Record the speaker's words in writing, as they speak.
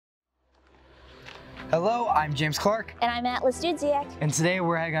Hello, I'm James Clark. And I'm Atlas Dudziak. And today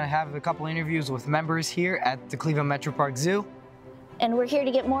we're going to have a couple interviews with members here at the Cleveland Metro Park Zoo. And we're here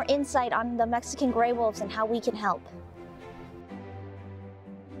to get more insight on the Mexican gray wolves and how we can help.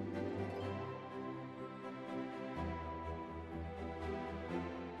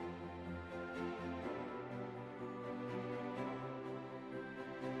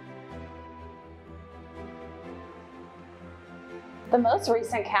 The most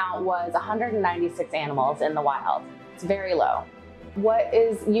recent count was 196 animals in the wild. It's very low. What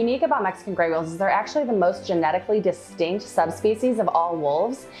is unique about Mexican gray wolves is they're actually the most genetically distinct subspecies of all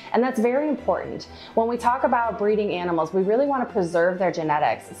wolves, and that's very important. When we talk about breeding animals, we really want to preserve their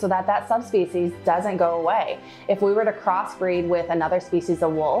genetics so that that subspecies doesn't go away. If we were to crossbreed with another species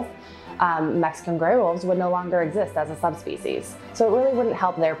of wolf, Mexican gray wolves would no longer exist as a subspecies. So it really wouldn't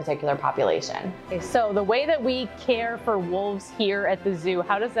help their particular population. So the way that we care for wolves here at the zoo,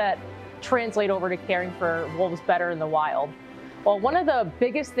 how does that translate over to caring for wolves better in the wild? Well, one of the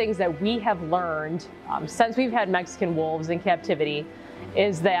biggest things that we have learned since we've had Mexican wolves in captivity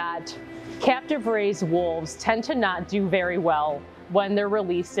is that captive raised wolves tend to not do very well when they're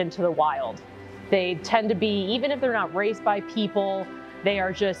released into the wild. They tend to be, even if they're not raised by people, they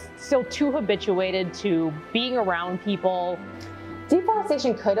are just still too habituated to being around people.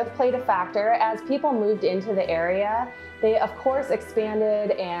 Deforestation could have played a factor. As people moved into the area, they of course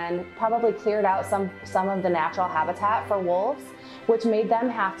expanded and probably cleared out some of the natural habitat for wolves, which made them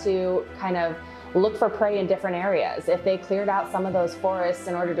have to kind of look for prey in different areas. If they cleared out some of those forests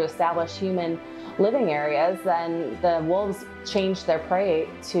in order to establish human living areas, then the wolves changed their prey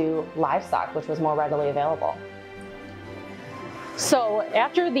to livestock, which was more readily available. So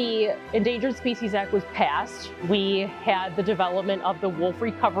after the Endangered Species Act was passed, we had the development of the Wolf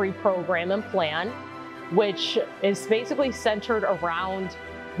Recovery Program and Plan, which is basically centered around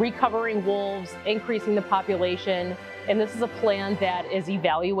recovering wolves, increasing the population, and this is a plan that is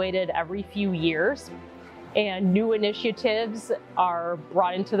evaluated every few years. And new initiatives are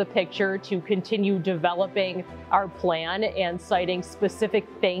brought into the picture to continue developing our plan and citing specific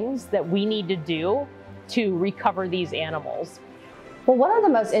things that we need to do to recover these animals. Well, one of the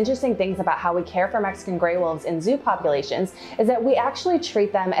most interesting things about how we care for Mexican gray wolves in zoo populations is that we actually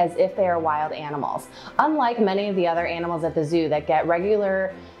treat them as if they are wild animals. Unlike many of the other animals at the zoo that get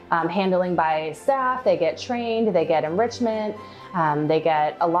regular handling by staff, they get trained, they get enrichment, they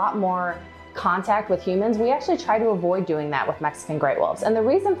get a lot more contact with humans, we actually try to avoid doing that with Mexican gray wolves. And the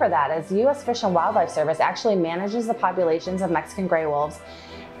reason for that is U.S. Fish and Wildlife Service actually manages the populations of Mexican gray wolves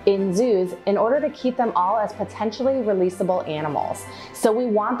in zoos in order to keep them all as potentially releasable animals. So we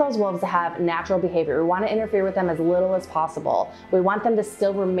want those wolves to have natural behavior. We want to interfere with them as little as possible. We want them to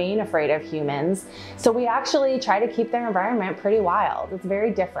still remain afraid of humans. So we actually try to keep their environment pretty wild. It's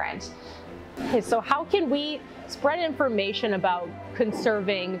very different. Okay, so how can we spread information about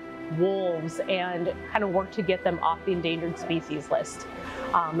conserving wolves and kind of work to get them off the endangered species list?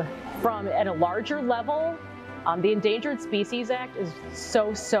 From at a larger level, the Endangered Species Act is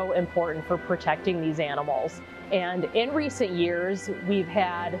so important for protecting these animals. And in recent years, we've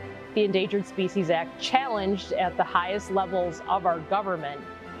had the Endangered Species Act challenged at the highest levels of our government.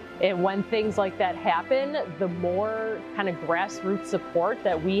 And when things like that happen, the more kind of grassroots support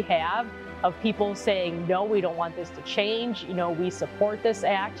that we have of people saying, no, we don't want this to change, you know, we support this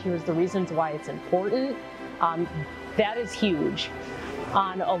act, here's the reasons why it's important, that is huge.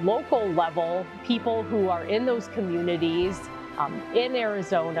 On a local level, people who are in those communities, in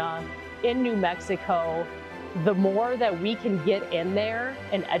Arizona, in New Mexico, the more that we can get in there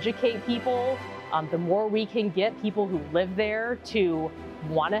and educate people, the more we can get people who live there to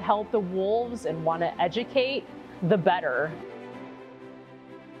want to help the wolves and want to educate, the better.